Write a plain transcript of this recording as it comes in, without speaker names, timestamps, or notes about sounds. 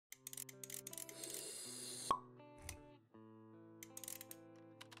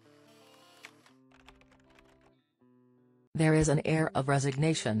There is an air of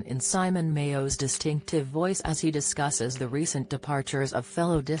resignation in Simon Mayo's distinctive voice as he discusses the recent departures of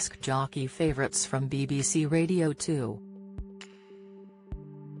fellow disc jockey favourites from BBC Radio 2.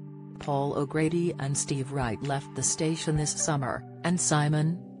 Paul O'Grady and Steve Wright left the station this summer, and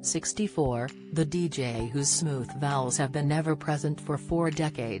Simon, 64, the DJ whose smooth vowels have been ever-present for 4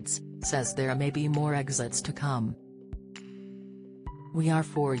 decades, says there may be more exits to come. "We are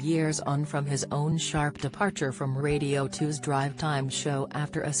 4 years on from his own sharp departure from Radio 2's drive time show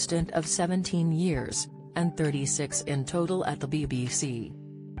after a stint of 17 years, and 36 in total at the BBC.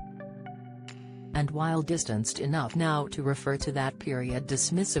 And while distanced enough now to refer to that period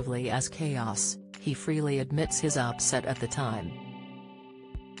dismissively as chaos, he freely admits his upset at the time.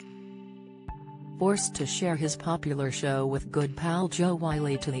 Forced to share his popular show with good pal Joe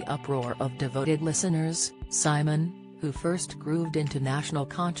Wiley to the uproar of devoted listeners, Simon, who first grooved into national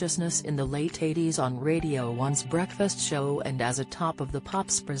consciousness in the late 80s on Radio 1's breakfast show and as a Top of the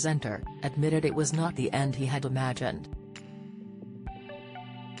Pops presenter, admitted it was not the end he had imagined.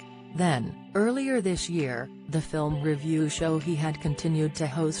 Then, earlier this year, the film review show he had continued to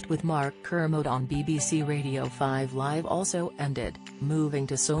host with Mark Kermode on BBC Radio 5 Live also ended, moving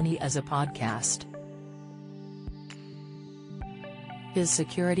to Sony as a podcast. His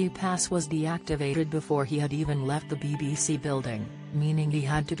security pass was deactivated before he had even left the BBC building, meaning he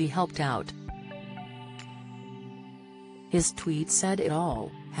had to be helped out. His tweet said it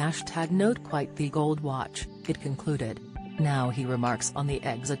all, #not quite the gold watch, it concluded. Now he remarks on the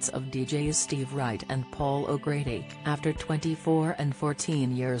exits of DJs Steve Wright and Paul O'Grady, after 24 and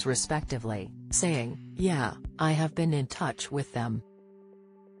 14 years respectively, saying, "Yeah, I have been in touch with them.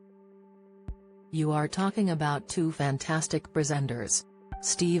 You are talking about 2 fantastic presenters.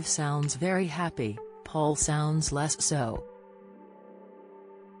 Steve sounds very happy, Paul sounds less so.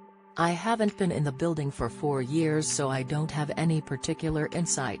 I haven't been in the building for 4 years so I don't have any particular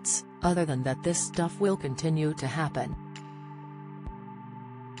insights, other than that this stuff will continue to happen.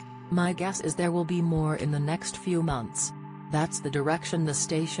 My guess is there will be more in the next few months. That's the direction the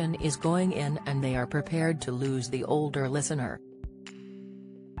station is going in and they are prepared to lose the older listener."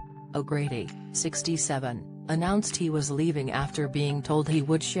 O'Grady, 67, announced he was leaving after being told he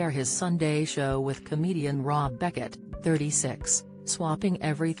would share his Sunday show with comedian Rob Beckett, 36, swapping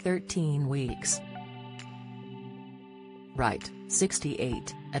every 13 weeks. Wright,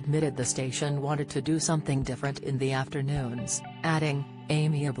 68, admitted the station wanted to do something different in the afternoons, adding,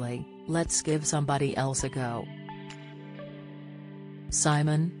 amiably, "Let's give somebody else a go."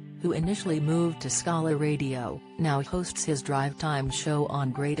 Simon, who initially moved to Scala Radio, now hosts his drive time show on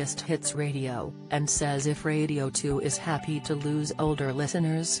Greatest Hits Radio, and says if Radio 2 is happy to lose older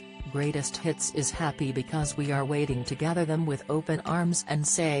listeners, Greatest Hits is happy because we are waiting to gather them with open arms and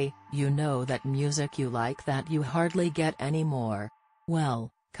say, "You know that music you like that you hardly get anymore?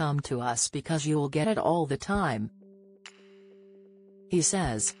 Well, come to us because you'll get it all the time." He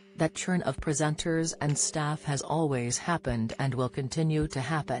says, that churn of presenters and staff has always happened and will continue to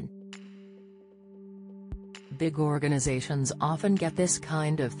happen. Big organizations often get this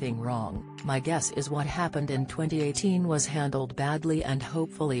kind of thing wrong. My guess is what happened in 2018 was handled badly and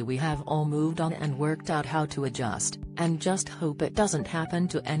hopefully we have all moved on and worked out how to adjust, and just hope it doesn't happen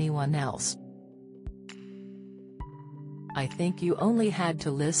to anyone else. I think you only had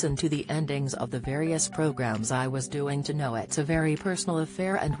to listen to the endings of the various programs I was doing to know it's a very personal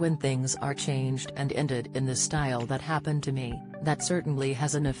affair, and when things are changed and ended in the style that happened to me, that certainly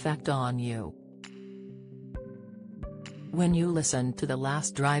has an effect on you. When you listen to the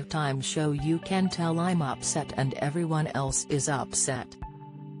last drive time show you can tell I'm upset and everyone else is upset.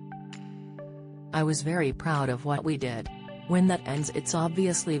 I was very proud of what we did. When that ends it's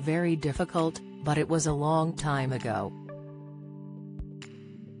obviously very difficult, but it was a long time ago.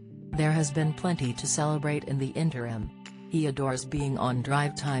 There has been plenty to celebrate in the interim. He adores being on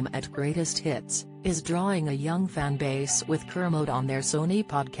drive time at Greatest Hits, is drawing a young fan base with Kermode on their Sony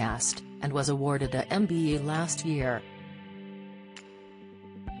podcast, and was awarded a MBE last year.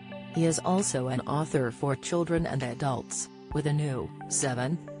 He is also an author for children and adults, with a new,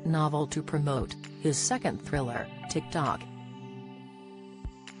 7th, novel to promote, his second thriller, TikTok.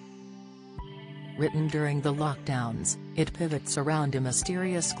 Written during the lockdowns, it pivots around a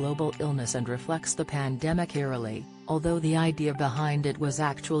mysterious global illness and reflects the pandemic eerily, although the idea behind it was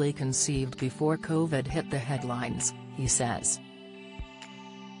actually conceived before COVID hit the headlines, he says.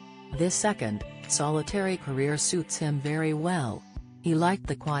 This second, solitary career suits him very well. He liked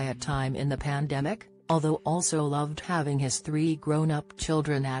the quiet time in the pandemic, although also loved having his 3 grown-up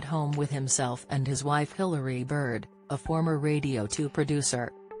children at home with himself and his wife Hilary Bird, a former Radio 2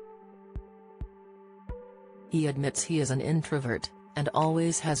 producer. He admits he is an introvert, and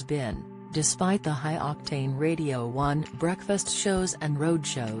always has been, despite the high-octane Radio 1 breakfast shows and road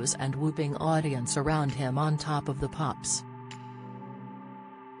shows and whooping audience around him on top of the pops.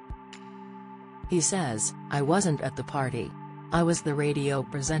 He says, "I wasn't at the party. I was the radio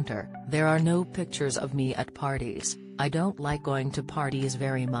presenter. There are no pictures of me at parties. I don't like going to parties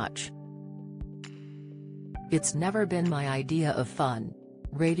very much. It's never been my idea of fun.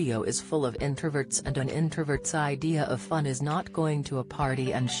 Radio is full of introverts, and an introvert's idea of fun is not going to a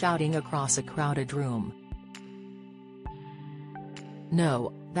party and shouting across a crowded room.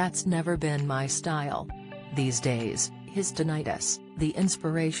 No, that's never been my style." These days, his tinnitus, the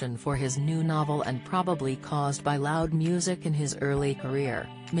inspiration for his new novel and probably caused by loud music in his early career,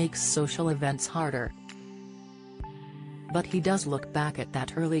 makes social events harder. But he does look back at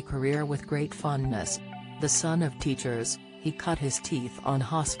that early career with great fondness. The son of teachers, he cut his teeth on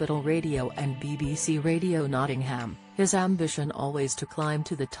hospital radio and BBC Radio Nottingham, his ambition always to climb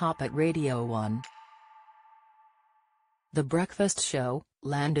to the top at Radio 1. The breakfast show,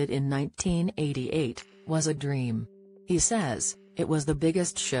 landed in 1988, was a dream. He says, "It was the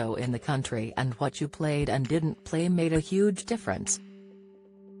biggest show in the country, and what you played and didn't play made a huge difference.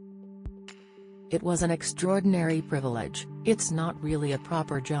 It was an extraordinary privilege. It's not really a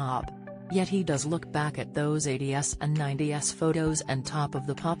proper job." Yet he does look back at those 80s and 90s photos and Top of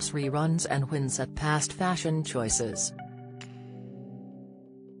the Pops reruns and wins at past fashion choices.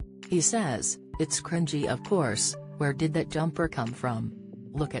 He says, "It's cringy, of course. Where did that jumper come from?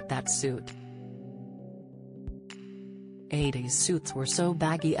 Look at that suit." 80s suits were so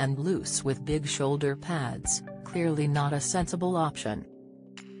baggy and loose with big shoulder pads, clearly not a sensible option.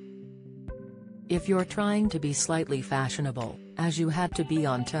 If you're trying to be slightly fashionable, as you had to be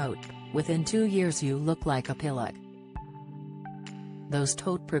on Tote, within 2 years you look like a pillock. Those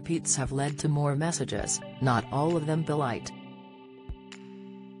Tote repeats have led to more messages, not all of them polite.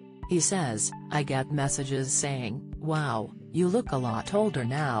 He says, "I get messages saying, 'Wow, you look a lot older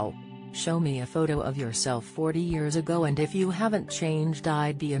now. Show me a photo of yourself 40 years ago and if you haven't changed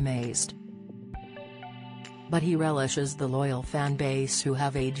I'd be amazed.'" But he relishes the loyal fan base who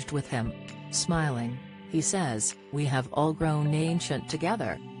have aged with him. Smiling, he says, "We have all grown ancient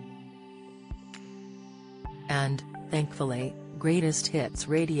together." And, thankfully, Greatest Hits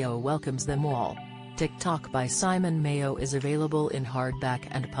Radio welcomes them all. TikTok by Simon Mayo is available in hardback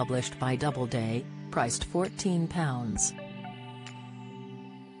and published by Doubleday, priced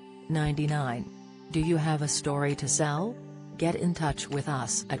 £14.99. Do you have a story to sell? Get in touch with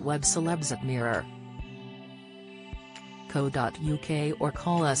us at webcelebs@mirror.co.uk or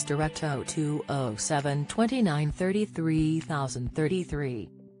call us direct 0207 29 33 033.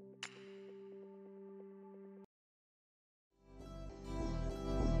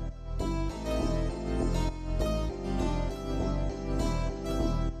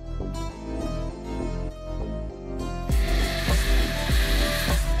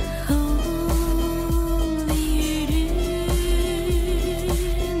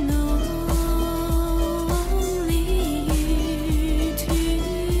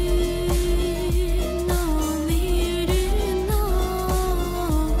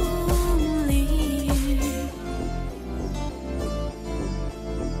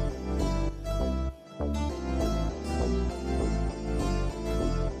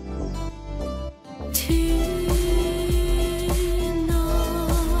 To